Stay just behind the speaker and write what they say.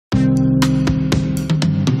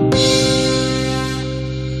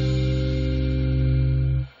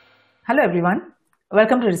Hello everyone,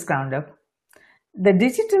 welcome to Risk Roundup. The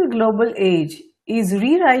digital global age is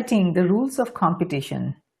rewriting the rules of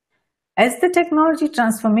competition. As the technology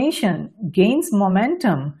transformation gains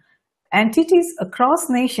momentum, entities across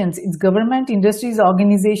nations, its government, industries,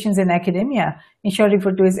 organizations, and academia, in short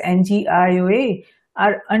referred to as NGIOA,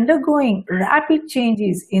 are undergoing rapid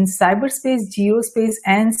changes in cyberspace, geospace,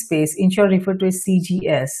 and space, in short referred to as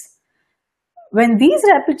CGS. When these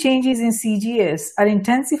rapid changes in CGS are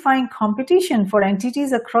intensifying competition for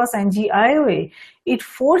entities across NGIOA, it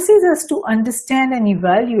forces us to understand and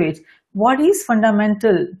evaluate what is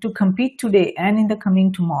fundamental to compete today and in the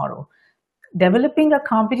coming tomorrow. Developing a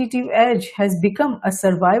competitive edge has become a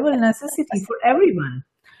survival necessity for everyone,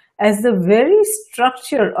 as the very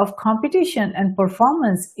structure of competition and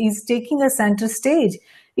performance is taking a center stage.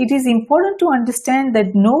 It is important to understand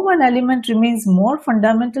that no one element remains more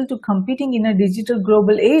fundamental to competing in a digital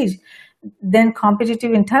global age than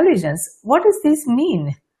competitive intelligence. What does this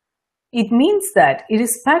mean? It means that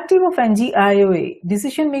irrespective of NGIOA,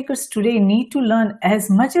 decision makers today need to learn as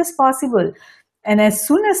much as possible and as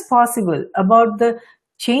soon as possible about the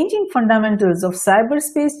changing fundamentals of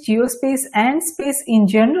cyberspace, geospace, and space in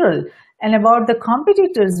general, and about the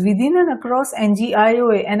competitors within and across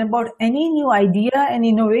NGIOA, and about any new idea and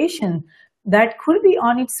innovation that could be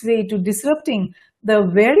on its way to disrupting the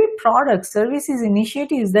very products, services,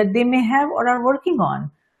 initiatives that they may have or are working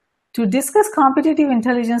on. To discuss competitive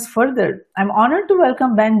intelligence further, I'm honored to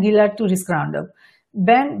welcome Ben Gillard to Risk Roundup.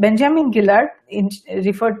 Benjamin Gillard,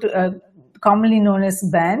 commonly known as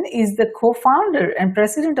Ben, is the co-founder and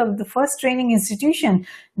president of the first training institution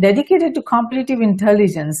dedicated to competitive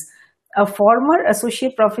intelligence, a former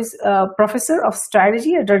associate professor of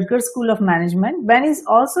strategy at Rutgers School of Management. Ben is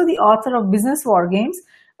also the author of Business War Games,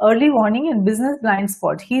 Early Warning, and Business Blind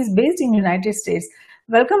Spot. He is based in the United States.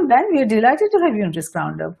 Welcome, Ben. We are delighted to have you on Risk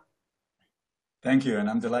Roundup. Thank you, and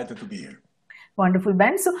I'm delighted to be here. Wonderful,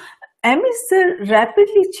 Ben. So, amidst the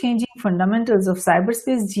rapidly changing fundamentals of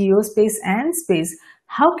cyberspace, geospace, and space,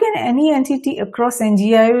 how can any entity across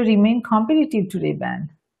NGIO remain competitive today, Ben?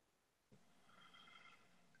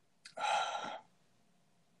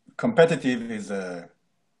 Competitive is a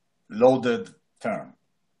loaded term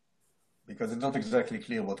because it's not exactly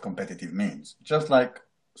clear what competitive means. Just like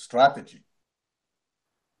strategy.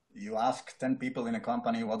 You ask 10 people in a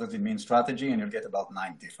company, what does it mean strategy? And you'll get about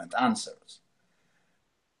 9 different answers.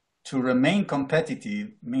 To remain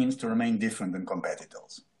competitive means to remain different than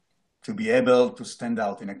competitors, to be able to stand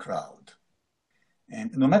out in a crowd.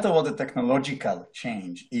 And no matter what the technological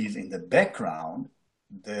change is in the background,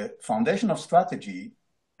 the foundation of strategy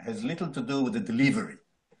has little to do with the delivery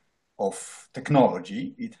of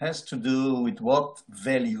technology. It has to do with what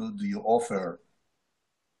value do you offer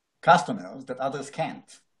customers that others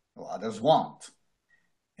can't or others want.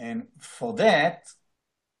 And for that,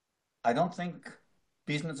 I don't think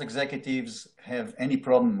business executives have any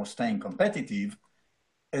problem of staying competitive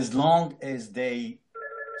as long as they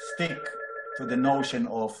stick to the notion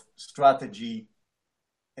of strategy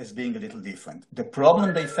as being a little different. The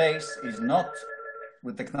problem they face is not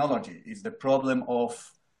with technology, it's the problem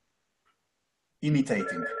of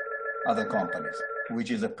imitating other companies, which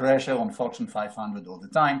is a pressure on Fortune 500 all the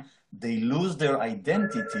time. They lose their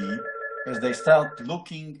identity as they start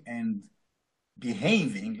looking and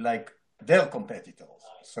behaving like their competitors.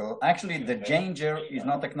 So actually the danger is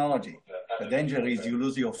not technology. The danger is you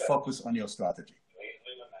lose your focus on your strategy.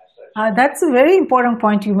 That's a very important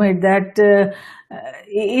point you made, that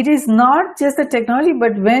it is not just the technology,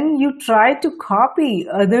 but when you try to copy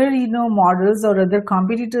other models or other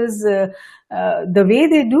competitors, the way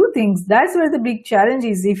they do things, that's where the big challenge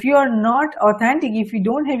is. If you are not authentic, if you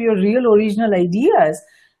don't have your real original ideas,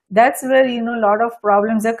 that's where a lot of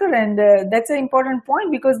problems occur. And that's an important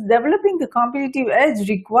point, because developing the competitive edge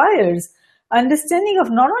requires understanding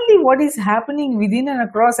of not only what is happening within and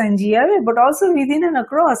across NGIOA, but also within and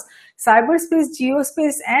across cyberspace,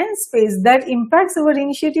 geospace, and space that impacts our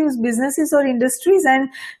initiatives, businesses, or industries. And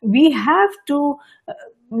we have to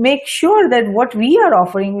make sure that what we are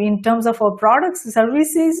offering in terms of our products,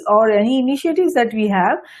 services, or any initiatives that we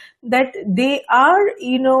have, that they are,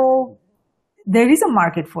 there is a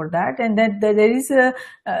market for that, and that there is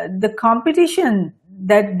the competition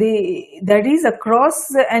that is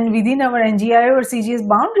across and within our NGIO or CGS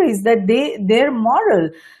boundaries, that their model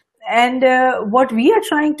and what we are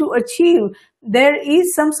trying to achieve, there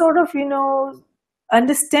is some sort of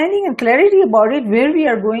understanding and clarity about it, where we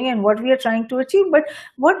are going and what we are trying to achieve. But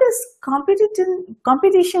what does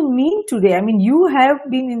competition mean today? I mean, you have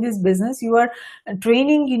been in this business, you are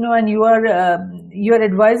training, and you are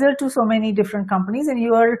advisor to so many different companies, and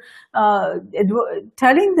you are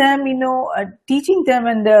telling them, teaching them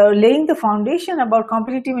and laying the foundation about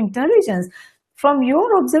competitive intelligence. From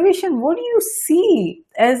your observation, what do you see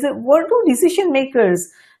what do decision makers,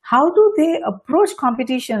 how do they approach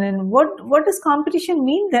competition, and what does competition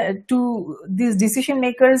mean to these decision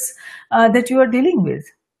makers that you are dealing with?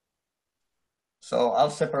 So I'll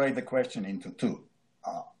separate the question into two.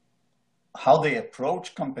 How they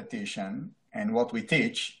approach competition and what we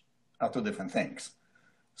teach are two different things.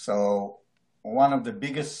 So one of the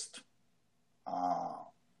biggest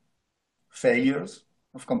failures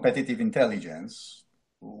of competitive intelligence,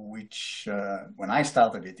 which when I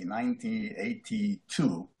started it in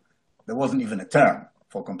 1982, there wasn't even a term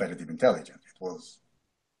for competitive intelligence. It was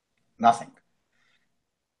nothing.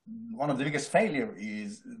 One of the biggest failures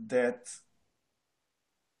is that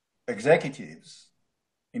executives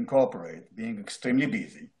in corporate, being extremely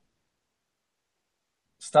busy,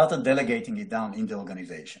 started delegating it down in the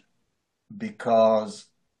organization. Because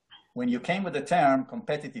when you came with the term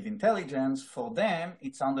competitive intelligence, for them,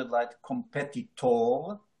 it sounded like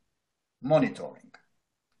competitor monitoring.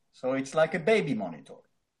 So it's like a baby monitor.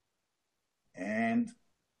 And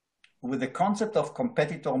with the concept of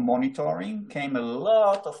competitor monitoring came a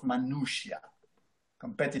lot of minutiae.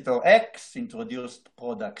 Competitor X introduced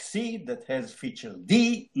product C that has feature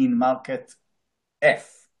D in market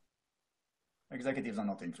F. Executives are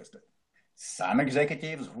not interested. Some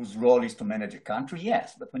executives whose role is to manage a country,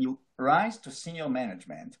 yes, but when you rise to senior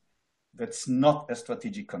management, that's not a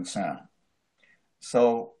strategic concern.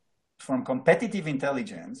 So from competitive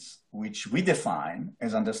intelligence, which we define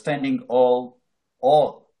as understanding all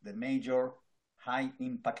the major high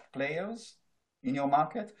impact players in your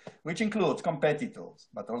market, which includes competitors,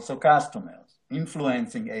 but also customers,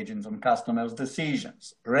 influencing agents on customers'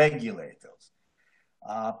 decisions, regulators,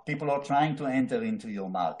 people who are trying to enter into your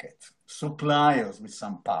market, suppliers with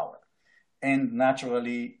some power, and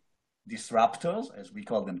naturally disruptors, as we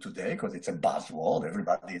call them today, because it's a buzzword,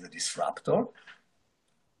 everybody is a disruptor.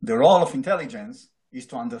 The role of intelligence is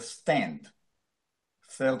to understand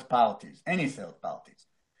third parties, any third parties.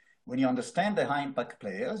 When you understand the high impact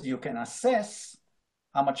players, you can assess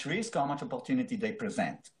how much risk, how much opportunity they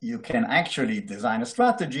present. You can actually design a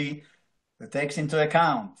strategy that takes into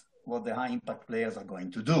account what the high impact players are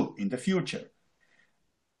going to do in the future.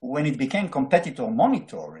 When it became competitor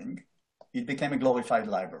monitoring, it became a glorified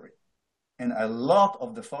library. And a lot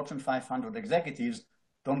of the Fortune 500 executives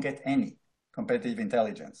don't get any competitive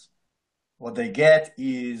intelligence. What they get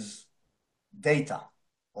is data,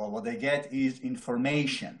 or what they get is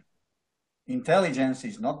information. Intelligence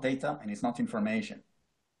is not data and it's not information.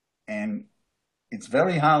 And it's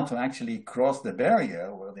very hard to actually cross the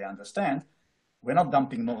barrier where they understand we're not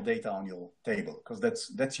dumping more data on your table, because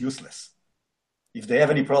that's useless. If they have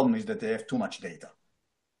any problem, is that they have too much data.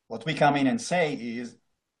 What we come in and say is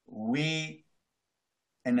we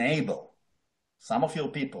enable some of your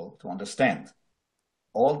people to understand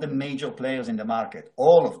all the major players in the market,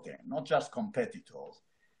 all of them, not just competitors,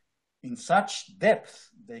 in such depth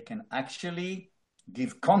they can actually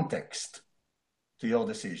give context to your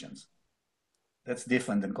decisions. That's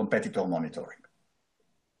different than competitor monitoring.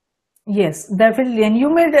 Yes, definitely. And you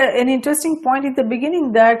made an interesting point at the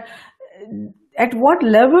beginning that at what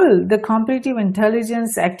level the competitive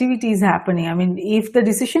intelligence activity is happening. I mean, if the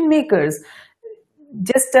decision makers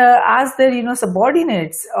just ask their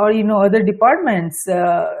subordinates or other departments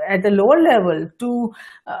at the lower level to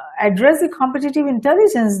address the competitive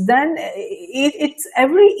intelligence, then it's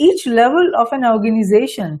each level of an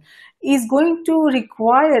organization is going to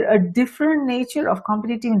require a different nature of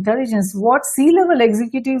competitive intelligence. What C-level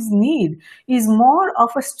executives need is more of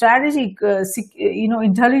a strategic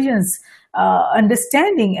intelligence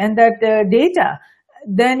understanding and that data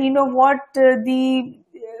than what the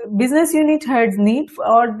business unit heads need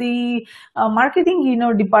or the marketing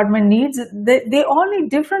department needs. They all need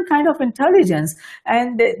different kind of intelligence,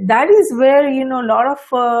 and that is where a lot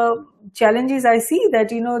of challenges I see, that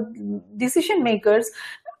decision makers,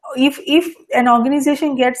 if an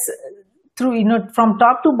organization gets through from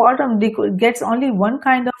top to bottom, gets only one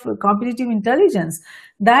kind of competitive intelligence,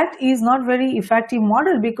 that is not very effective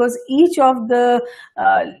model, because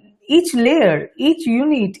each layer, each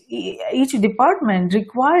unit, each department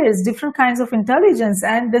requires different kinds of intelligence,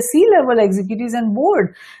 and the C-level executives and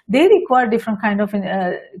board, they require different kind of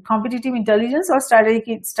competitive intelligence or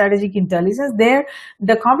strategic intelligence.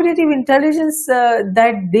 The competitive intelligence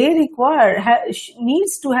that they require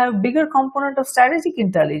needs to have bigger component of strategic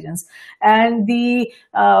intelligence, and the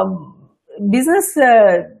business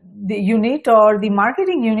the unit or the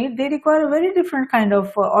marketing unit, they require a very different kind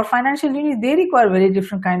of, or financial unit, they require very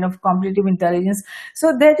different kind of competitive intelligence.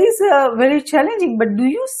 So that is very challenging. But do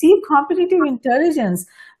you see competitive intelligence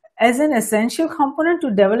as an essential component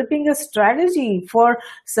to developing a strategy for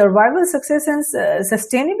survival, success, and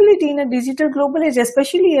sustainability in a digital global age,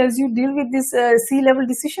 especially as you deal with these C-level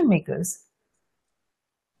decision makers?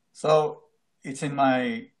 So it's in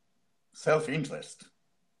my self-interest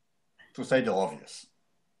to say the obvious,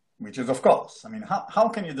 which is, of course, I mean, how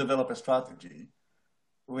can you develop a strategy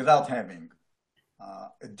without having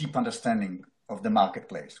a deep understanding of the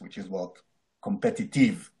marketplace, which is what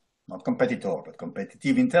competitive, not competitor, but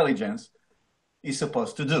competitive intelligence is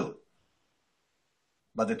supposed to do.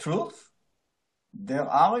 But the truth, there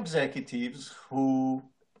are executives who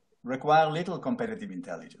require little competitive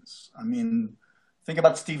intelligence. I mean, think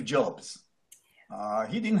about Steve Jobs.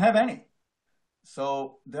 He didn't have any.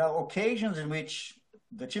 So there are occasions in which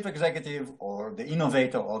the chief executive or the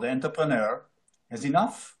innovator or the entrepreneur has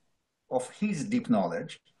enough of his deep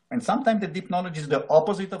knowledge. And sometimes the deep knowledge is the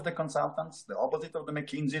opposite of the consultants, the opposite of the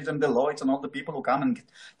McKinseys and Deloittes and all the people who come and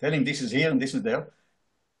tell him this is here and this is there.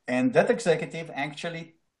 And that executive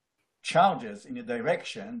actually charges in a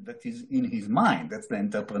direction that is in his mind. That's the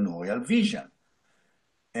entrepreneurial vision.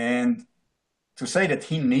 And to say that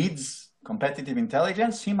he needs competitive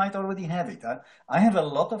intelligence, he might already have it. I have a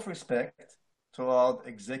lot of respect toward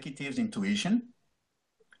executives' intuition.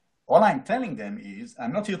 All I'm telling them is,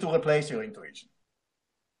 I'm not here to replace your intuition.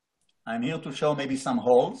 I'm here to show maybe some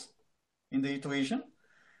holes in the intuition,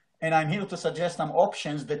 and I'm here to suggest some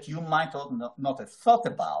options that you might not have thought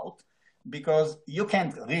about, because you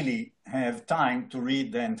can't really have time to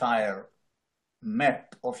read the entire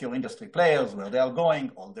map of your industry players, where they are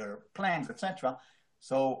going, all their plans, etc.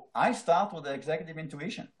 So I start with the executive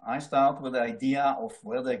intuition. I start with the idea of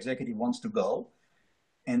where the executive wants to go,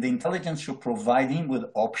 and the intelligence should provide him with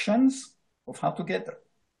options of how to get there.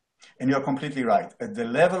 And you're completely right. At the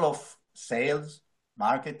level of sales,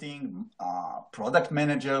 marketing, product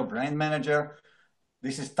manager, brand manager,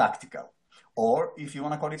 this is tactical. Or if you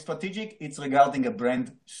want to call it strategic, it's regarding a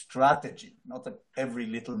brand strategy, not every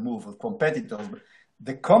little move of competitors. But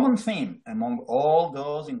the common theme among all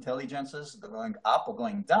those intelligences that are going up or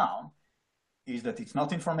going down is that it's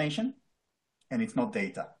not information and it's not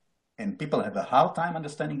data. And people have a hard time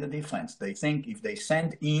understanding the difference. They think if they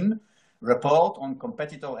send in report on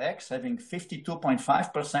competitor X having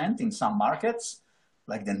 52.5% in some markets,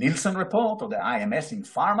 like the Nielsen report or the IMS in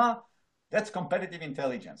pharma, that's competitive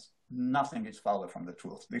intelligence. Nothing is farther from the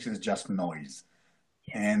truth. This is just noise.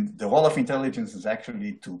 Yes. And the role of intelligence is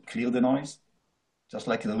actually to clear the noise. Just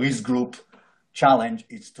like the risk group challenge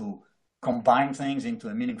is to combine things into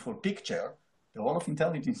a meaningful picture, the role of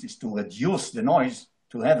intelligence is to reduce the noise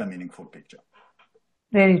to have a meaningful picture.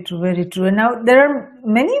 Very true, very true. And now there are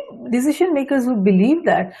many decision makers who believe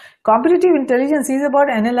that competitive intelligence is about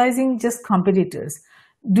analyzing just competitors.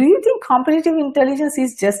 Do you think competitive intelligence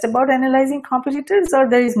is just about analyzing competitors, or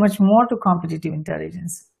there is much more to competitive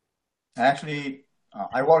intelligence? Actually,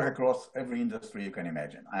 I work across every industry you can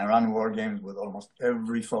imagine. I run war games with almost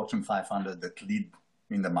every Fortune 500 that lead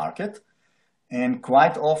in the market. And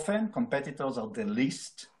quite often, competitors are the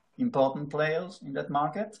least important players in that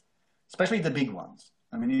market, especially the big ones.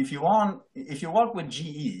 I mean, if you work with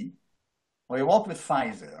GE or you work with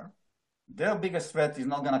Pfizer, their biggest threat is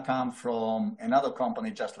not going to come from another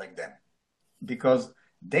company just like them, because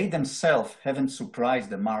they themselves haven't surprised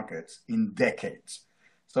the markets in decades.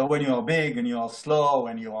 So when you are big and you are slow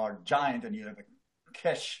and you are giant and you have a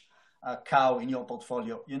cash cow in your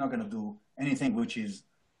portfolio, you're not going to do anything which is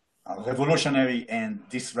revolutionary and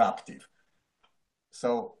disruptive.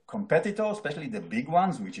 So competitors, especially the big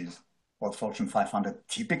ones, which is what Fortune 500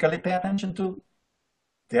 typically pay attention to,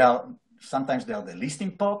 sometimes they are the least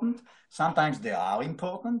important, sometimes they are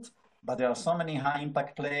important, but there are so many high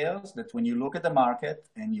impact players that when you look at the market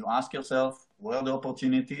and you ask yourself where are the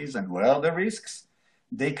opportunities and where are the risks,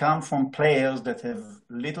 they come from players that have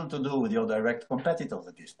little to do with your direct competitors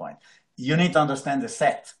at this point. You need to understand the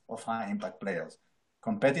set of high impact players.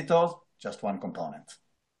 Competitors, just one component.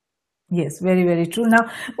 Yes, very, very true.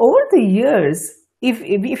 Now, over the years,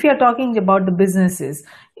 if you are talking about the businesses,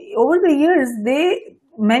 over the years,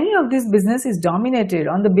 many of these businesses dominated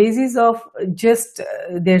on the basis of just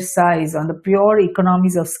their size, on the pure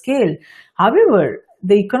economies of scale. However,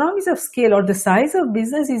 the economies of scale or the size of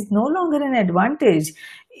business is no longer an advantage.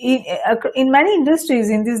 In many industries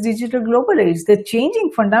in this digital global age, the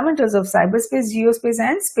changing fundamentals of cyberspace, geospace,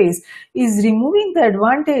 and space is removing the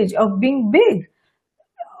advantage of being big.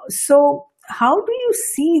 So, how do you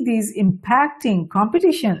see these impacting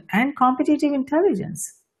competition and competitive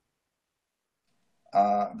intelligence?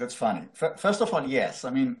 That's funny. First of all, yes. I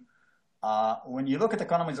mean, when you look at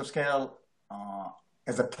economies of scale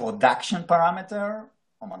as a production parameter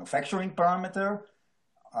or manufacturing parameter,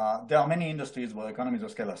 there are many industries where economies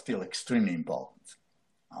of scale are still extremely important,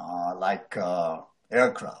 like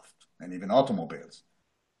aircraft and even automobiles.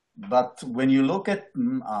 But when you look at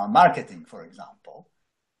marketing, for example,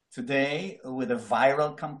 today with a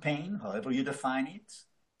viral campaign, however you define it,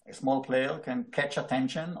 a small player can catch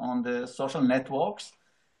attention on the social networks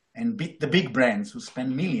and beat the big brands who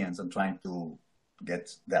spend millions on trying to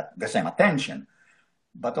get the same attention.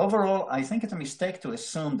 But overall, I think it's a mistake to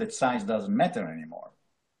assume that size doesn't matter anymore.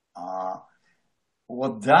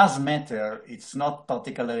 What does matter, it's not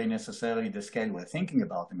particularly necessarily the scale we're thinking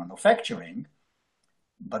about in manufacturing,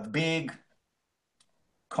 but big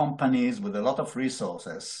companies with a lot of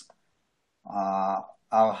resources are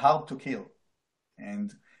hard to kill.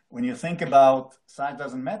 And when you think about size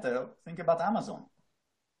doesn't matter, think about Amazon.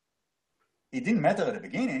 It didn't matter at the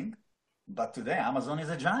beginning, but today Amazon is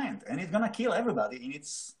a giant and it's going to kill everybody in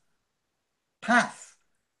its path.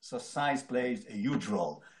 So size plays a huge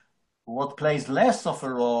role. What plays less of a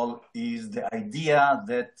role is the idea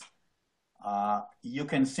that you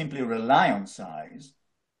can simply rely on size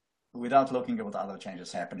without looking at what other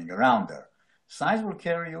changes happening around there. Size will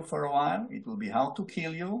carry you for a while. It will be hard to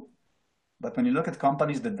kill you. But when you look at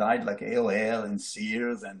companies that died like AOL and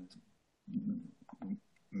Sears and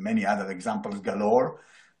many other examples galore,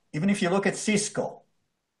 even if you look at Cisco,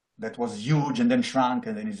 that was huge and then shrunk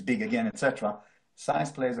and then it's big again, etc.,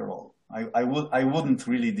 size plays a role. I wouldn't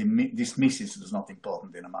really dismiss it as not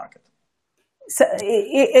important in a market. So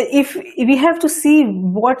if we have to see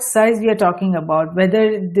what size we are talking about,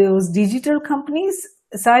 whether those digital companies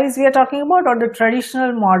size we are talking about or the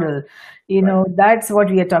traditional model, right. That's what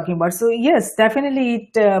we are talking about. So yes,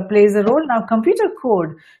 definitely it plays a role. Now computer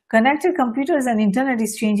code, connected computers and internet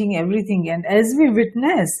is changing everything. And as we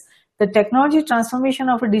witness the technology transformation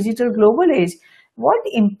of a digital global age, what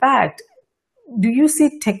impact do you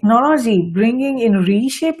see technology bringing in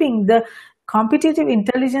reshaping the competitive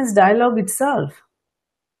intelligence dialogue itself?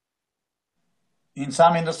 In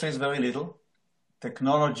some industries, very little.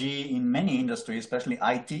 Technology in many industries, especially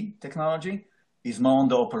IT technology, is more on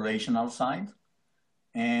the operational side.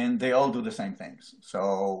 And they all do the same things.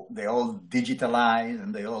 So they all digitalize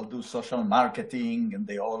and they all do social marketing and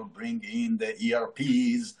they all bring in the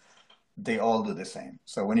ERPs. They all do the same.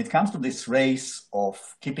 So when it comes to this race of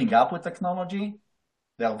keeping up with technology,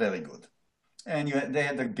 they are very good. And they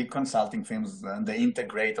had the big consulting firms and the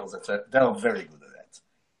integrators, etc. They are very good at that.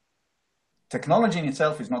 Technology in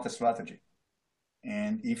itself is not a strategy.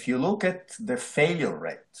 And if you look at the failure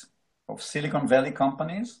rate of Silicon Valley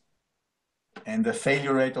companies and the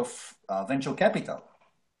failure rate of venture capital,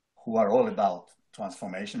 who are all about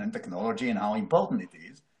transformation and technology and how important it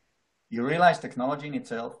is, you realize technology in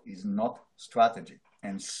itself is not strategy.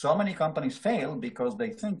 And so many companies fail because they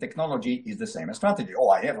think technology is the same as strategy. Oh,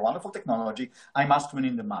 I have wonderful technology. I must win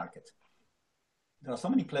in the market. There are so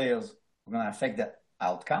many players who are going to affect the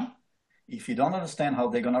outcome. If you don't understand how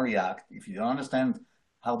they're going to react, if you don't understand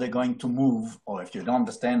how they're going to move, or if you don't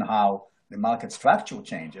understand how the market structure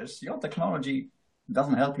changes, your technology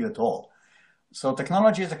doesn't help you at all. So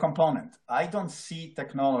technology is a component. I don't see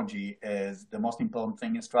technology as the most important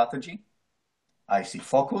thing in strategy. I see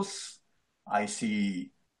focus. I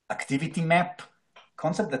see activity map,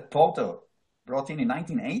 concept that Porter brought in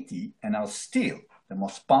 1980 and are still the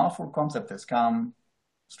most powerful concept has come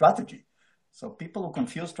strategy. So people who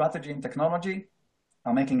confuse strategy and technology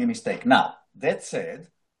are making a mistake. Now, that said,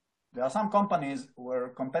 there are some companies where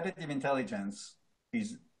competitive intelligence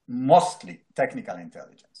is mostly technical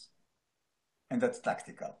intelligence. And that's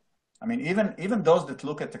tactical. I mean, even those that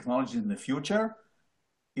look at technology in the future,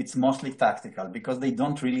 it's mostly tactical because they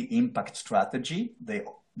don't really impact strategy. They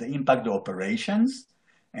impact the operations.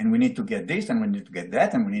 And we need to get this and we need to get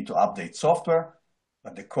that and we need to update software.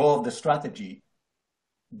 But the core of the strategy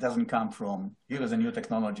doesn't come from, here is a new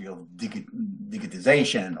technology of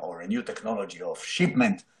digitization or a new technology of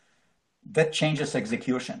shipment. That changes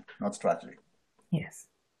execution, not strategy. Yes.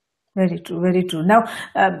 Very true, very true. Now,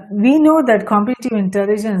 we know that competitive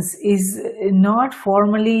intelligence is not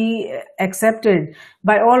formally accepted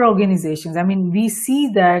by all organizations. I mean, we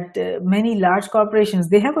see that many large corporations,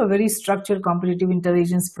 they have a very structured competitive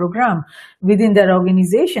intelligence program within their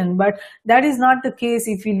organization, but that is not the case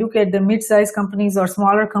if we look at the mid-sized companies or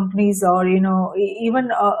smaller companies, or,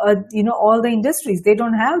 even, all the industries, they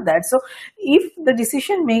don't have that. So if the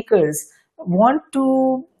decision makers want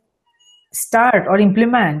to start or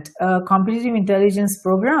implement a competitive intelligence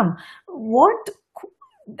program, what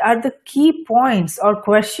are the key points or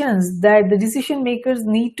questions that the decision makers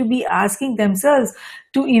need to be asking themselves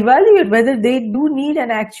to evaluate whether they do need an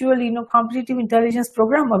actual, competitive intelligence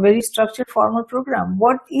program, a very structured formal program?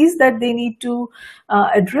 What is that they need to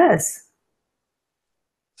address?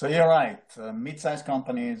 So you're right. Mid-sized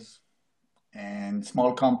companies and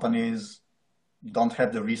small companies don't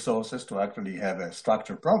have the resources to actually have a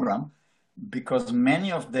structured program, because many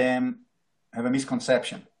of them have a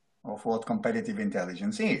misconception of what competitive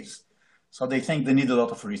intelligence is. So they think they need a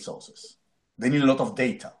lot of resources. They need a lot of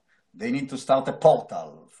data. They need to start a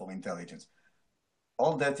portal for intelligence.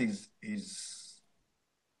 All that is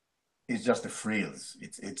just a frills.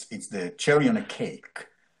 It's the cherry on a cake.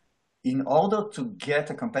 In order to get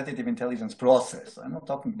a competitive intelligence process, I'm not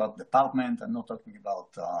talking about department, I'm not talking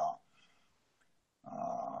about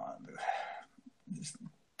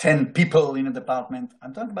 10 people in a department.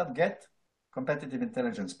 I'm talking about get competitive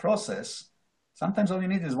intelligence process. Sometimes all you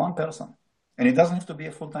need is one person. And it doesn't have to be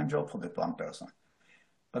a full-time job for that one person.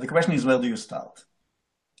 But the question is, where do you start?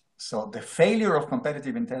 So the failure of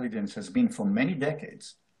competitive intelligence has been for many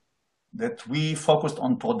decades that we focused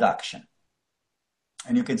on production.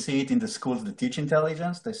 And you can see it in the schools that teach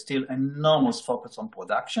intelligence. There's still enormous focus on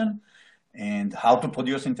production and how to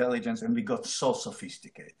produce intelligence. And we got so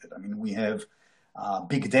sophisticated. I mean, we have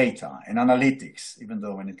big data and analytics, even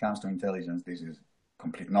though when it comes to intelligence, this is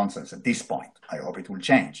complete nonsense at this point. I hope it will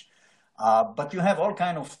change. But you have all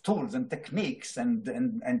kinds of tools and techniques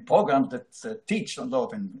and programs that teach a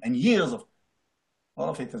lot, and years of all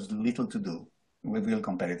of it has little to do with real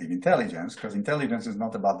competitive intelligence, because intelligence is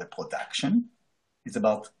not about the production, it's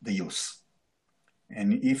about the use.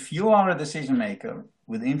 And if you are a decision maker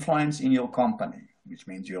with influence in your company, which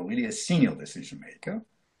means you're really a senior decision maker,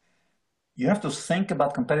 you have to think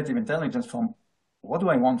about competitive intelligence from, what do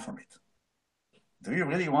I want from it? Do you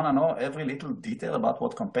really want to know every little detail about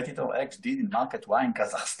what competitor X did in market Y in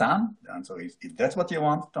Kazakhstan? The answer is, if that's what you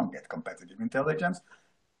want, don't get competitive intelligence.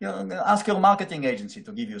 Ask your marketing agency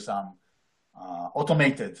to give you some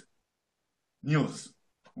automated news.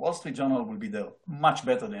 Wall Street Journal will be there much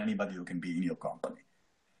better than anybody who can be in your company.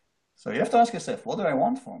 So you have to ask yourself, what do I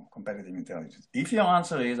want from competitive intelligence? If your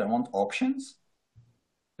answer is, I want options,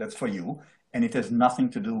 that's for you, and it has nothing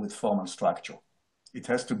to do with formal structure. It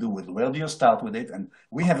has to do with where do you start with it, and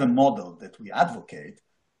we have a model that we advocate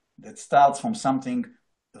that starts from something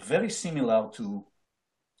very similar to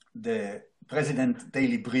the President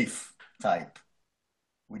Daily Brief type,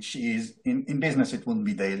 which is, in business it wouldn't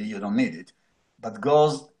be daily, you don't need it, but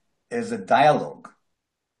goes as a dialogue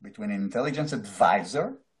between an intelligence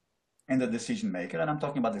advisor and the decision maker, and I'm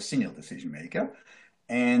talking about the senior decision maker,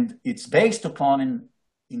 and it's based upon an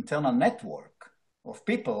internal network of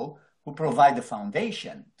people who provide the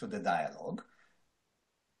foundation to the dialogue,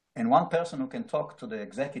 and one person who can talk to the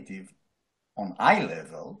executive on eye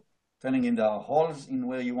level, telling him there are holes in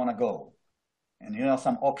where you want to go, and here are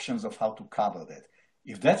some options of how to cover that.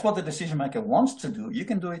 If that's what the decision maker wants to do, you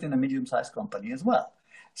can do it in a medium-sized company as well.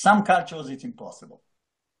 Some cultures, it's impossible.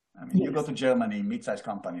 I mean, yes. You go to Germany, mid-sized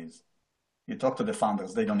companies, you talk to the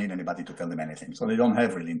founders, they don't need anybody to tell them anything. So they don't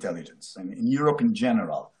have real intelligence. And in Europe in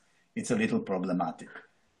general, it's a little problematic.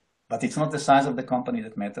 But it's not the size of the company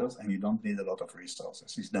that matters, and you don't need a lot of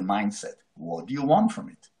resources. It's the mindset. What do you want from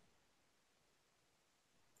it?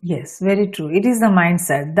 Yes, very true. It is the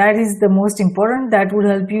mindset. That is the most important. That would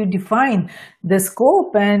help you define the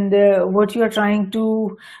scope and what you are trying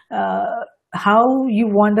to, how you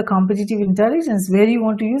want the competitive intelligence, where you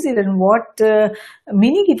want to use it, and what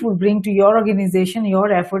meaning it would bring to your organization,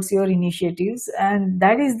 your efforts, your initiatives. And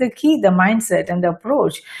that is the key, the mindset and the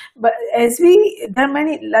approach. But there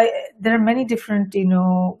are many different,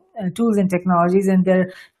 tools and technologies, and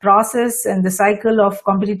their process and the cycle of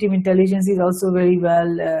competitive intelligence is also very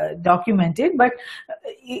well documented. But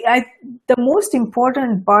the most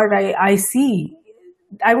important part I see,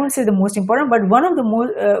 I won't say the most important, but one of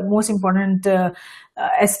the most important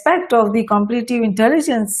aspect of the competitive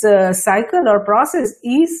intelligence cycle or process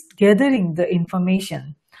is gathering the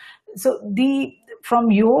information. So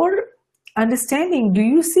from your understanding, do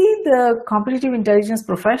you see the competitive intelligence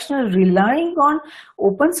professional relying on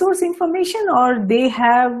open source information, or they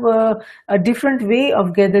have a different way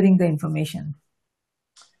of gathering the information?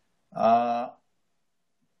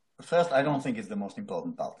 First, I don't think it's the most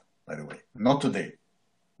important part, by the way. Not today.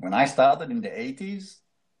 When I started in the 80s,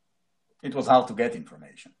 it was hard to get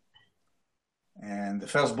information. And the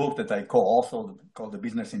first book that I co-authored, called The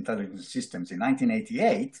Business Intelligence Systems in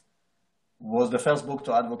 1988, was the first book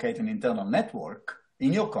to advocate an internal network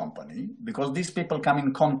in your company, because these people come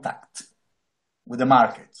in contact with the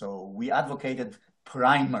market. So we advocated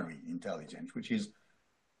primary intelligence, which is,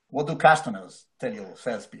 what do customers tell your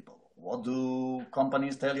salespeople? What do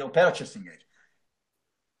companies tell your purchasing agent?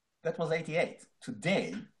 That was 88.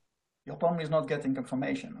 Today, your problem is not getting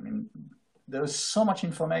information. I mean, there is so much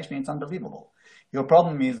information, it's unbelievable. Your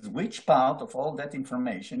problem is which part of all that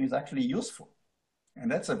information is actually useful. And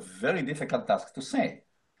that's a very difficult task to say.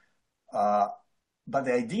 But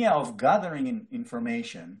the idea of gathering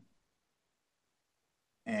information,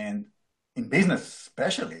 and in business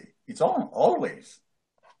especially, it's always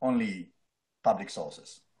only public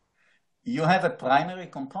sources. You have a primary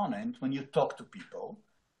component when you talk to people,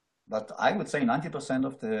 but I would say 90%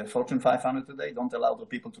 of the Fortune 500 today don't allow the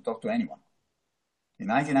people to talk to anyone. In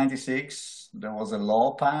 1996, there was a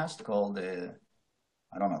law passed called the,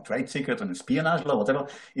 I don't know, trade secret and espionage law, whatever,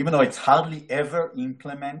 even though it's hardly ever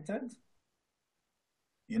implemented.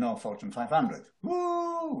 You know, Fortune 500,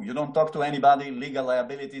 woo, you don't talk to anybody, legal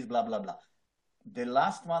liabilities, blah, blah, blah. The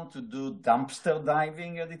last one to do dumpster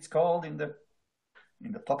diving, as it's called in the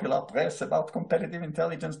popular press about competitive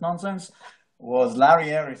intelligence nonsense, was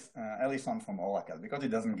Larry Ellison from Oracle, because he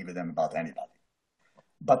doesn't give a damn about anybody.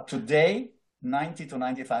 But today, 90 to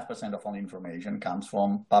 95% of all information comes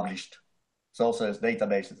from published sources,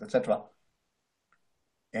 databases, etc.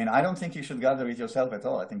 And I don't think you should gather it yourself at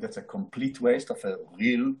all. I think that's a complete waste of a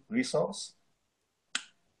real resource.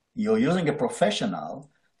 You're using a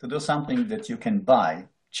professional to do something that you can buy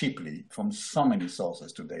cheaply from so many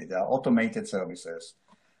sources today. There are automated services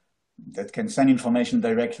that can send information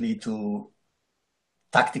directly to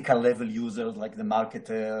tactical level users like the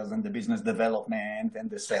marketers and the business development and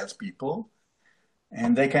the salespeople.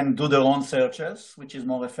 And they can do their own searches, which is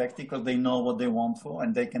more effective because they know what they want for,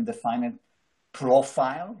 and they can define a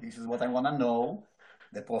profile. This is what I want to know.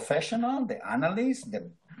 The professional, the analyst, the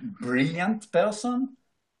brilliant person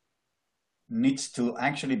needs to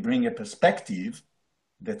actually bring a perspective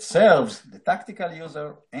that serves the tactical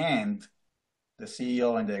user and the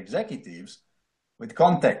CEO and the executives with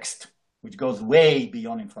context, which goes way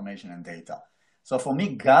beyond information and data. So for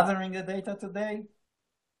me, gathering the data today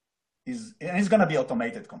it's going to be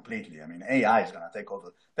automated completely. I mean, AI is going to take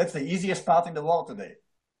over. That's the easiest part in the world today.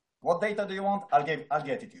 What data do you want? I'll get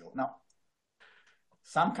it to you. Now,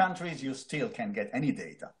 some countries you still can get any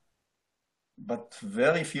data, but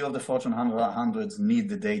very few of the Fortune 100s need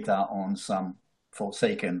the data on some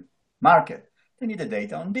forsaken market. They need the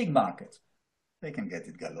data on big markets. They can get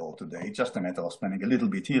it galore today. It's just a matter of spending a little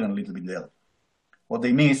bit here and a little bit there. What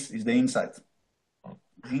they miss is the insight.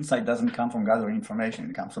 The insight doesn't come from gathering information.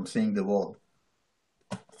 It comes from seeing the world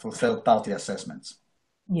for third-party assessments.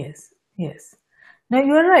 Yes, yes. No,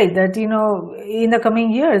 you are right that, in the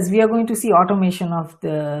coming years, we are going to see automation of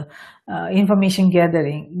the information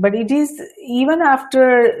gathering. But it is, even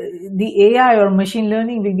after the AI or machine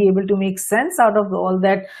learning will be able to make sense out of all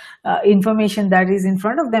that information that is in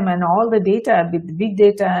front of them, and all the data, big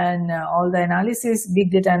data and all the analysis,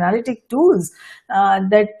 big data analytic tools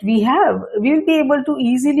that we have, we will be able to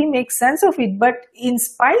easily make sense of it. But in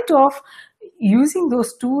spite of using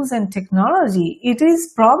those tools and technology, it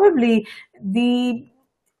is probably the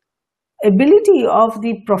ability of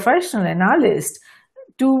the professional analyst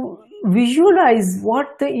to visualize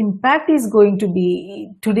what the impact is going to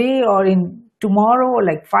be today or in tomorrow, or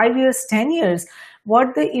like 5 years, 10 years,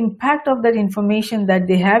 what the impact of that information that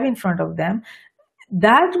they have in front of them,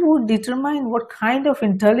 that would determine what kind of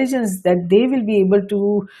intelligence that they will be able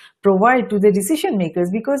to provide to the decision makers,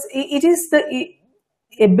 because it is the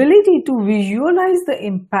ability to visualize the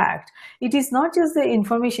impact. It is not just the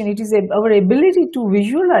information, it is our ability to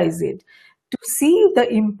visualize it, to see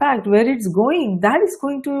the impact, where it's going. That is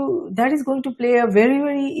going to play a very,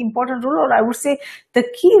 very important role, or I would say the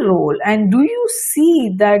key role. And do you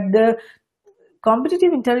see that the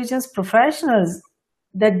competitive intelligence professionals,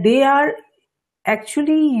 that they are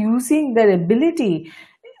actually using their ability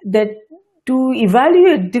that to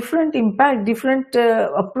evaluate different impact, different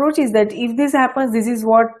approaches, that if this happens, this is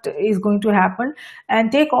what is going to happen,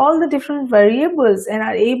 and take all the different variables and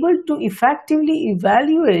are able to effectively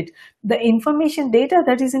evaluate the information data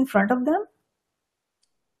that is in front of them?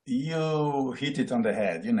 You hit it on the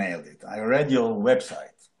head. You nailed it. I read your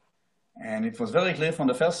website, and it was very clear from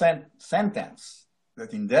the first sentence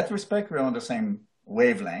that in that respect, we're on the same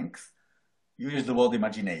wavelength. You use the word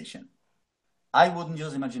imagination. I wouldn't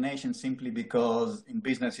use imagination simply because in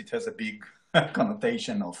business it has a big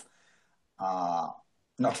connotation of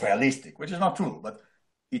not realistic, which is not true, but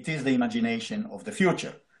it is the imagination of the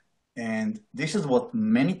future. And this is what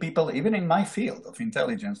many people, even in my field of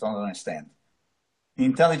intelligence, don't understand.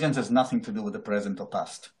 Intelligence has nothing to do with the present or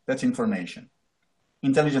past. That's information.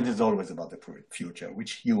 Intelligence is always about the future,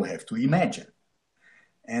 which you have to imagine.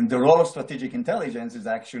 And the role of strategic intelligence is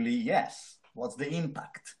actually, yes, what's the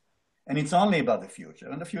impact? And it's only about the future,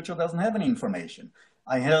 and the future doesn't have any information.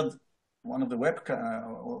 I heard one of the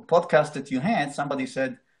podcasts that you had, somebody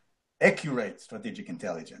said, accurate strategic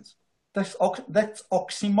intelligence. That's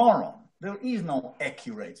oxymoron. There is no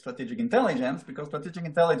accurate strategic intelligence because strategic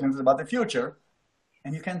intelligence is about the future,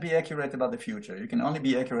 and you can't be accurate about the future. You can only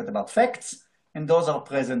be accurate about facts, and those are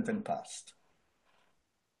present and past.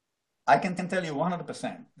 I can tell you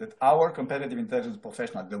 100% that our competitive intelligence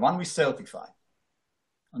professional, the one we certify,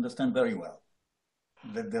 understand very well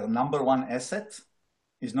that their number one asset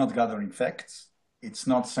is not gathering facts. It's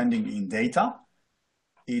not sending in data.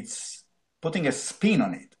 It's putting a spin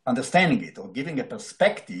on it, understanding it, or giving a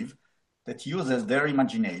perspective that uses their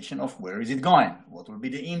imagination of where is it going, what will be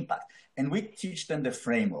the impact. And we teach them the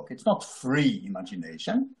framework. It's not free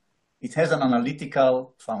imagination. It has an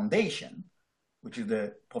analytical foundation, which is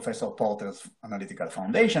the Professor Porter's analytical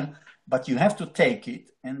foundation, but you have to take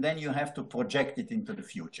it and then you have to project it into the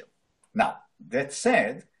future. Now, that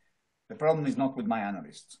said, the problem is not with my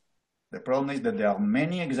analysts. The problem is that there are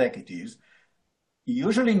many executives,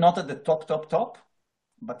 usually not at the top,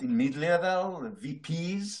 but in mid-level,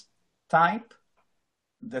 VPs type,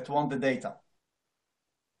 that want the data.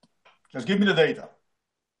 Just give me the data,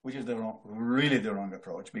 which is really the wrong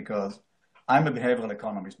approach, because I'm a behavioral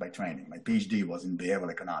economist by training. My PhD was in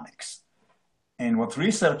behavioral economics. And what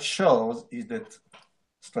research shows is that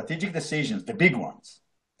strategic decisions, the big ones,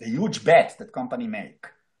 the huge bets that companies make,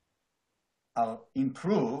 are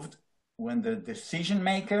improved when the decision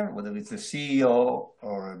maker, whether it's the CEO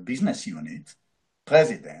or a business unit,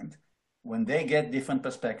 president, when they get different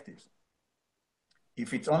perspectives.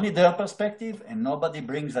 If it's only their perspective and nobody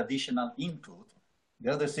brings additional input,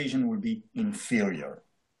 their decision will be inferior.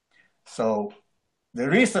 So the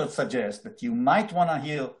research suggests that you might want to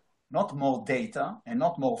hear not more data and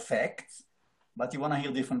not more facts, but you want to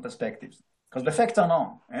hear different perspectives. Because the facts are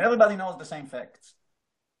known, and everybody knows the same facts.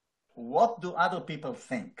 What do other people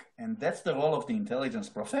think? And that's the role of the intelligence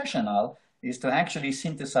professional, is to actually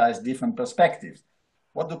synthesize different perspectives.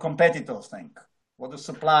 What do competitors think? What do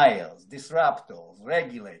suppliers, disruptors,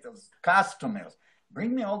 regulators, customers?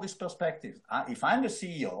 Bring me all these perspectives. If I'm the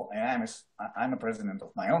CEO and I'm a president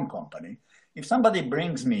of my own company, if somebody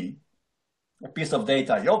brings me a piece of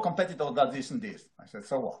data, your competitor does this and this, I said,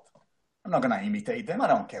 so what? I'm not going to imitate them. I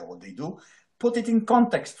don't care what they do. Put it in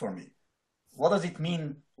context for me. What does it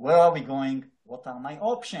mean? Where are we going? What are my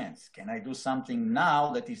options? Can I do something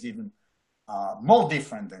now that is even more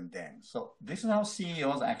different than then? So this is how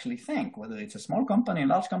CEOs actually think. Whether it's a small company, a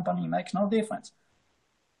large company, makes no difference.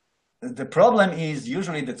 The problem is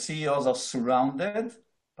usually that CEOs are surrounded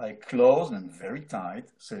by a close and very tight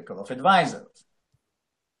circle of advisors.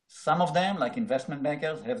 Some of them, like investment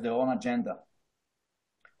bankers, have their own agenda.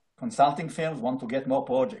 Consulting firms want to get more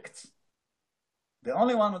projects. The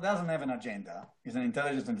only one who doesn't have an agenda is an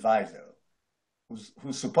intelligence advisor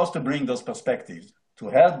who's supposed to bring those perspectives to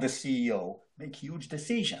help the CEO make huge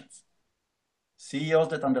decisions. CEOs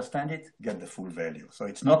that understand it get the full value. So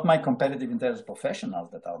it's not my competitive intelligence professionals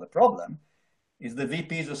that are the problem. It's the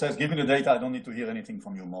VPs who says, give me the data, I don't need to hear anything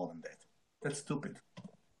from you more than that. That's stupid.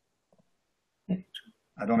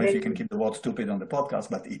 I don't know if you can keep the word stupid on the podcast,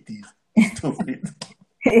 but it is stupid.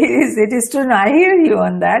 It is true. Now, I hear you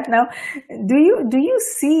on that. Now, do you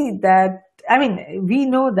see that? I mean, we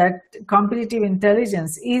know that competitive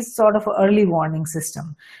intelligence is sort of an early warning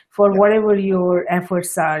system for whatever your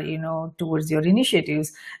efforts are, towards your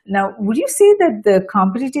initiatives. Now, would you say that the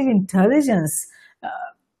competitive intelligence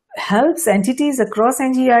helps entities across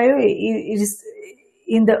NGIO? It is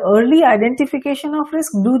in the early identification of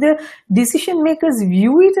risk. Do the decision makers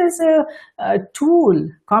view it as a tool,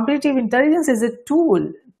 competitive intelligence as a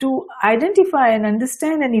tool to identify and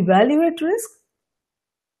understand and evaluate risk?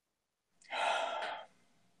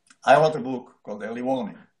 I wrote a book called Early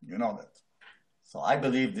Warning. You know that. So I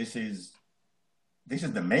believe this is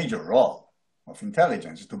the major role of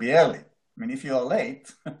intelligence, is to be early. I mean, if you are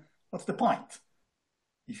late, what's the point?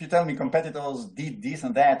 if you tell me competitors did this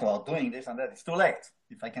and that or are doing this and that, it's too late.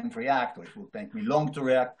 If I can't react, or it will take me long to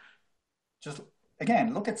react, just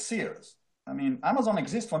again, look at Sears. I mean, Amazon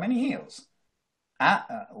exists for many years.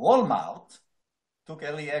 Walmart took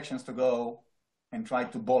early actions to go and try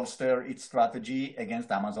to bolster its strategy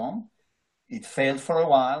against Amazon. It failed for a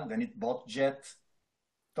while, then it bought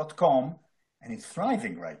Jet.com, and it's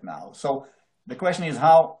thriving right now. So the question is,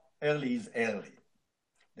 how early is early?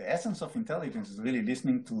 The essence of intelligence is really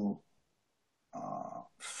listening to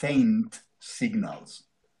faint signals,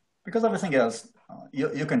 because everything else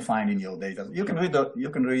you can find in your data. You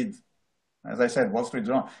can read, as I said, Wall Street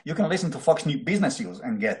Journal. You can listen to Fox News Business News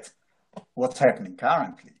and get what's happening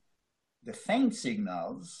currently. The faint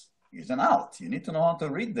signals is an art. You need to know how to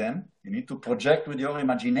read them. You need to project with your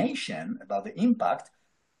imagination about the impact.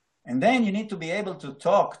 And then you need to be able to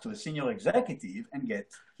talk to a senior executive and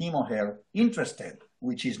get him or her interested,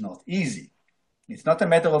 which is not easy. It's not a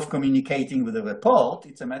matter of communicating with a report.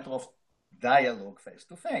 It's a matter of dialogue face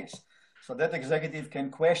to face. So that executive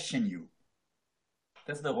can question you.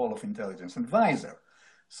 That's the role of intelligence advisor.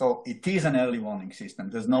 So it is an early warning system.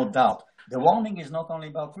 There's no doubt. The warning is not only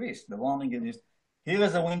about risk. The warning is, here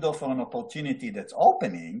is a window for an opportunity that's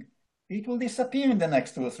opening. It will disappear in the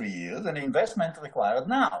next 2 or 3 years, and investment required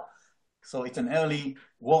now. So it's an early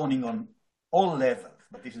warning on all levels.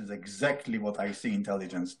 But this is exactly what I see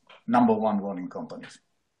intelligence #1 warning companies.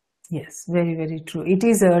 Yes, very, very true. It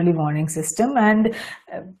is an early warning system. And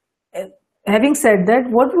having said that,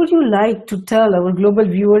 what would you like to tell our global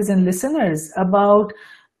viewers and listeners about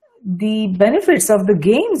the benefits of the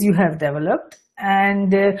games you have developed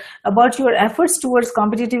and about your efforts towards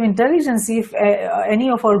competitive intelligence? If any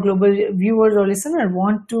of our global viewers or listeners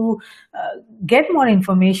want to get more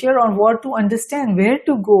information on what to understand, where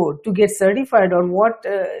to go to get certified, or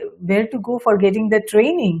where to go for getting the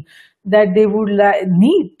training that they would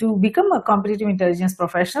need to become a competitive intelligence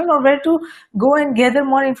professional, or where to go and gather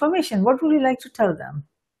more information, what would you like to tell them?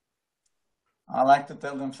 I like to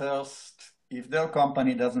tell them first, if their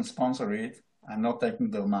company doesn't sponsor it, I'm not taking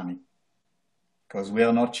their money, because we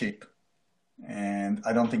are not cheap. And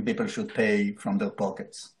I don't think people should pay from their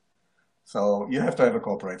pockets. So you have to have a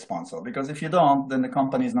corporate sponsor, because if you don't, then the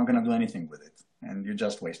company is not going to do anything with it, and you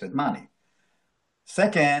just wasted money.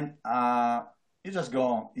 Second, you just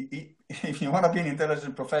go, if you want to be an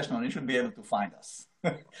intelligence professional, you should be able to find us,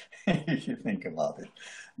 if you think about it.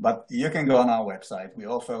 But you can go on our website. We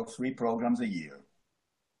offer 3 programs a year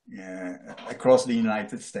across the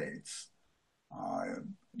United States.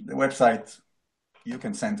 The website you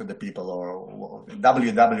can send to the people, or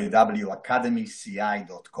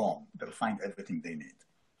www.academyci.com. They'll find everything they need.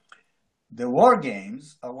 The war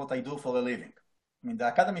games are what I do for a living. I mean, the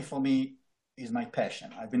academy for me is my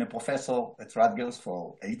passion. I've been a professor at Rutgers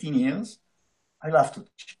for 18 years. I love to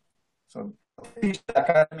teach. So I teach the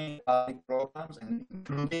academy programs, and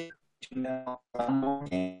including the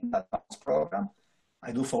advanced program,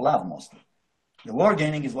 I do for love mostly. The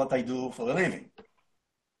wargaming is what I do for a living.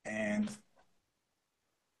 And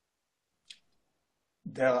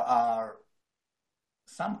there are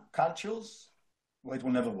some cultures where it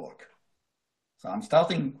will never work. So I'm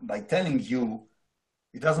starting by telling you,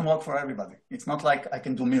 it doesn't work for everybody. It's not like I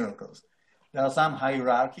can do miracles. There are some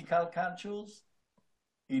hierarchical cultures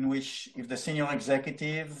in which if the senior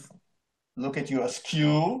executive look at you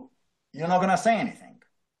askew, you're not going to say anything.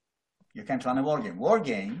 You can't run a war game. War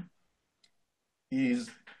game is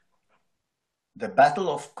the battle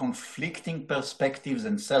of conflicting perspectives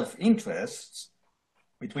and self-interests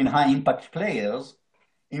between high-impact players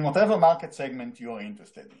in whatever market segment you are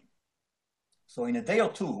interested in. So in a day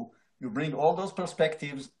or two, you bring all those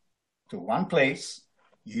perspectives to one place,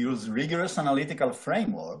 you use rigorous analytical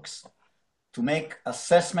frameworks to make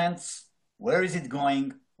assessments. Where is it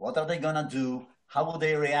going? What are they going to do? How will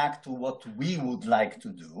they react to what we would like to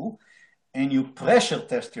do? And you pressure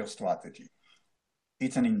test your strategy.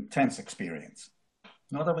 It's an intense experience.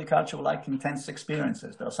 Not every culture likes intense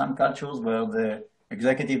experiences. There are some cultures where the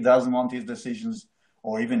executive doesn't want his decisions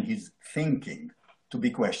or even his thinking to be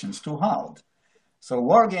questioned too hard. So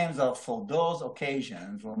war games are for those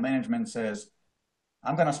occasions where management says,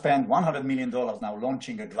 I'm going to spend $100 million now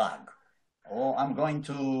launching a drug, or I'm going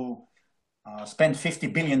to spend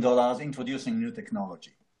 $50 billion introducing new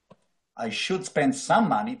technology. I should spend some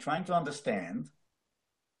money trying to understand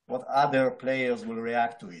what other players will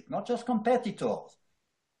react to it, not just competitors,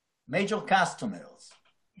 major customers,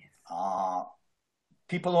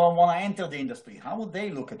 people who want to enter the industry. How will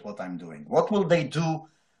they look at what I'm doing? What will they do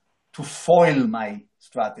to foil my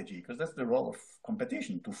strategy? Because that's the role of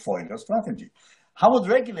competition, to foil your strategy. How would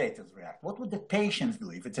regulators react? What would the patients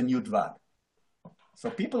do if it's a new drug? So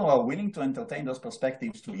people who are willing to entertain those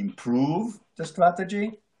perspectives to improve the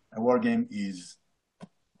strategy, a war game is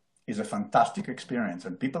a fantastic experience.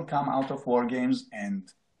 And people come out of war games and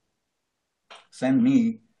send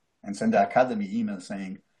me and send the academy email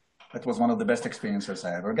saying, that was one of the best experiences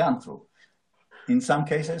I ever gone through. In some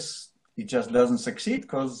cases, it just doesn't succeed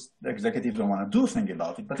because the executives don't want to do anything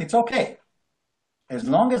about it, but it's okay. As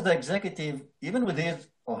long as the executive, even with his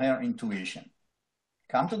or her intuition,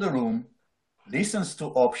 come to the room, listens to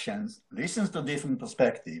options, listens to different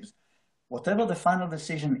perspectives, whatever the final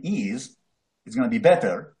decision is going to be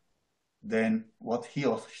better than what he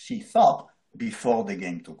or she thought before the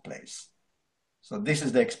game took place. So this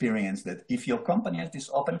is the experience that if your company has this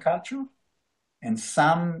open culture and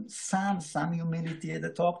some humility at the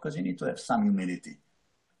top, because you need to have some humility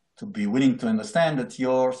to be willing to understand that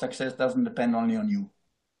your success doesn't depend only on you.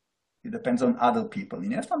 It depends on other people. And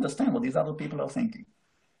you have to understand what these other people are thinking.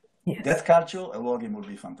 Yes. That culture, a war game would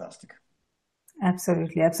be fantastic.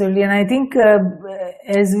 Absolutely, absolutely. And I think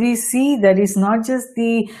as we see that it's not just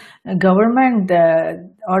the government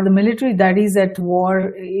or the military that is at war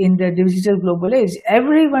in the digital global age.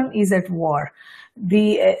 Everyone is at war.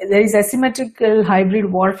 There is asymmetrical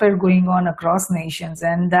hybrid warfare going on across nations,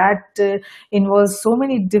 and that involves so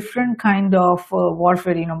many different kind of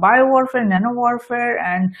warfare, bio warfare, nano warfare,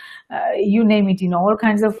 and you name it, all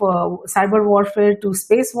kinds of cyber warfare to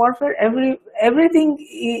space warfare. Everything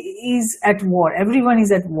is at war. Everyone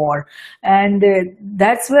is at war, and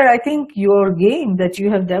that's where I think your game that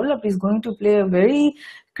you have developed is going to play a very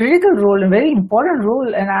critical role, a very important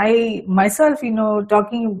role. And I myself,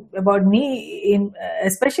 talking about me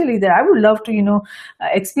especially that I would love to,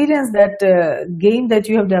 experience that game that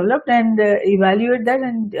you have developed and evaluate that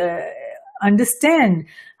and understand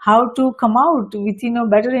how to come out with,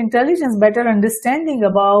 better intelligence, better understanding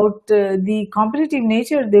about the competitive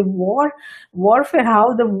nature, the warfare,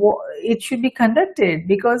 how it should be conducted.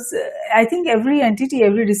 Because I think every entity,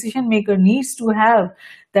 every decision maker needs to have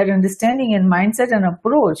that understanding and mindset and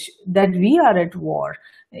approach that we are at war.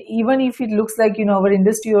 Even if it looks like, our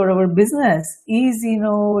industry or our business is,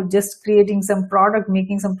 just creating some product,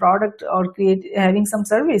 making some product or having some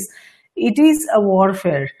service, it is a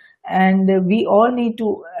warfare. And we all need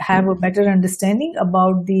to have a better understanding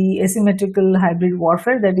about the asymmetrical hybrid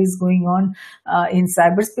warfare that is going on in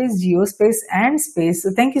cyberspace, geospace, and space.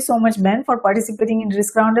 So thank you so much, Ben, for participating in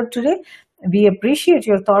Risk Roundup today. We appreciate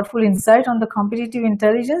your thoughtful insight on the competitive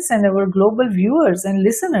intelligence, and our global viewers and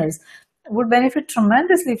listeners would benefit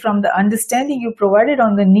tremendously from the understanding you provided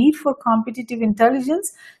on the need for competitive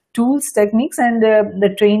intelligence, tools, techniques, and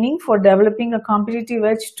the training for developing a competitive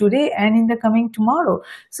edge today and in the coming tomorrow.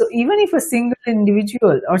 So even if a single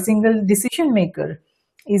individual or single decision maker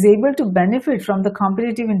is able to benefit from the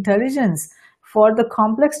competitive intelligence for the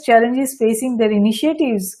complex challenges facing their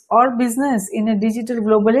initiatives or business in a digital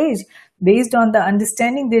global age, based on the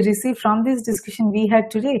understanding they receive from this discussion we had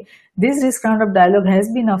today, this Risk Roundup dialogue has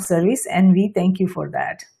been of service, and we thank you for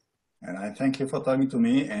that. And I thank you for talking to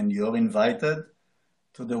me, and you're invited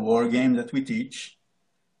to the war game that we teach.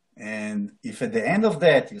 And if at the end of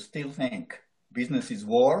that you still think business is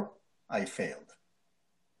war, I failed.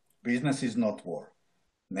 Business is not war.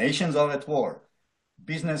 Nations are at war.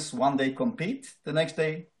 Business one day compete, the next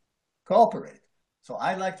day cooperate. So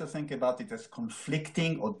I like to think about it as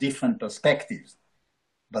conflicting or different perspectives.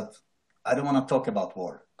 But I don't want to talk about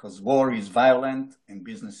war, because war is violent and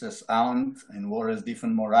businesses aren't, and war has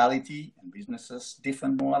different morality and businesses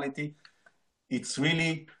different morality. It's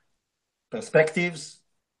really perspectives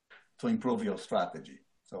to improve your strategy.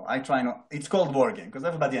 So I try not, it's called war game because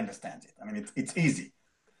everybody understands it. I mean, it's easy.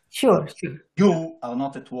 Sure. You are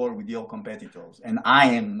not at war with your competitors, and I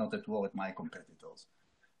am not at war with my competitors,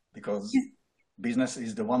 because business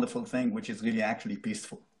is the wonderful thing which is really actually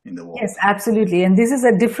peaceful in the world. Yes, absolutely. And this is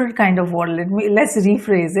a different kind of war. Let's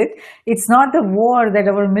rephrase it. It's not the war that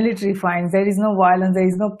our military finds. There is no violence. There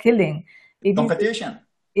is no killing. Competition.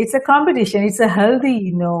 It's a competition. It's a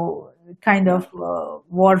healthy, kind of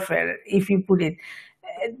warfare, if you put it.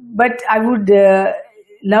 But I would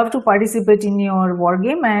love to participate in your war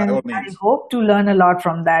game, and I hope to learn a lot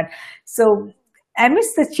from that. So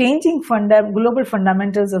amidst the changing global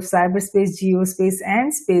fundamentals of cyberspace, geospace,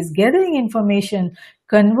 and space, gathering information,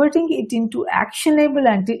 converting it into actionable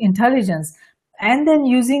intelligence, and then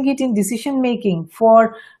using it in decision making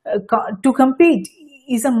to compete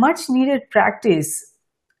is a much needed practice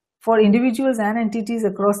for individuals and entities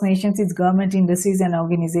across nations, its government, industries, and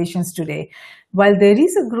organizations today. While there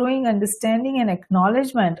is a growing understanding and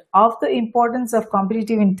acknowledgement of the importance of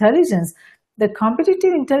competitive intelligence, the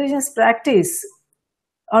competitive intelligence practice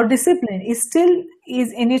or discipline is still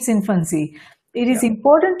in its infancy. It is Yeah.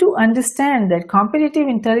 important to understand that competitive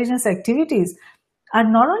intelligence activities are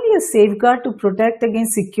not only a safeguard to protect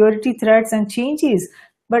against security threats and changes,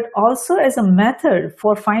 but also as a method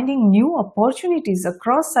for finding new opportunities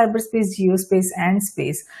across cyberspace, geospace, and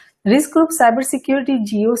space. Risk Group Cybersecurity,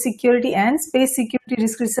 Geosecurity, and Space Security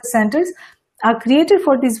Risk Research Centers are created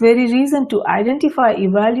for this very reason, to identify,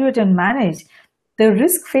 evaluate, and manage the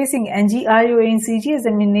risk facing NGIO and CG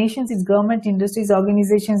examinations, its government, industries,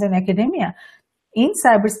 organizations, and academia in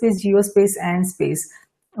cyberspace, geospace, and space.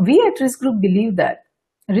 We at Risk Group believe that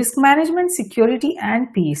risk management, security,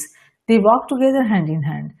 and peace, they walk together hand in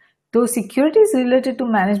hand. Though security is related to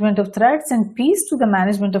management of threats and peace to the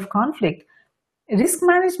management of conflict, risk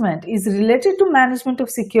management is related to management of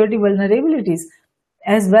security vulnerabilities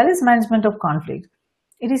as well as management of conflict.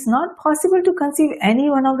 It is not possible to conceive any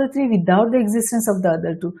one of the three without the existence of the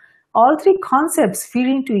other two. All three concepts feed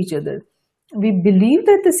into each other. We believe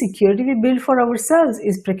that the security we build for ourselves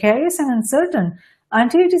is precarious and uncertain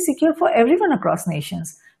until it is secure for everyone across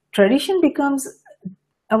nations. Tradition becomes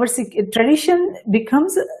our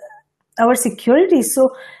security. So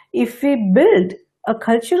if we build a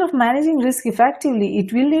culture of managing risk effectively,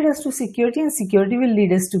 it will lead us to security, and security will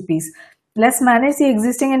lead us to peace. Let's manage the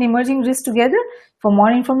existing and emerging risks together. For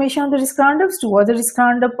more information on the Risk Roundups, to watch the Risk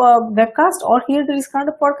Roundup webcast or hear the Risk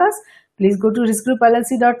Roundup podcast, please go to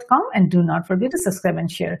riskgroupllc.com and do not forget to subscribe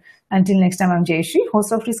and share. Until next time, I'm Jayashree,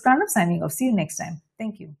 host of Risk Roundup, signing off. See you next time.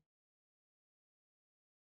 Thank you.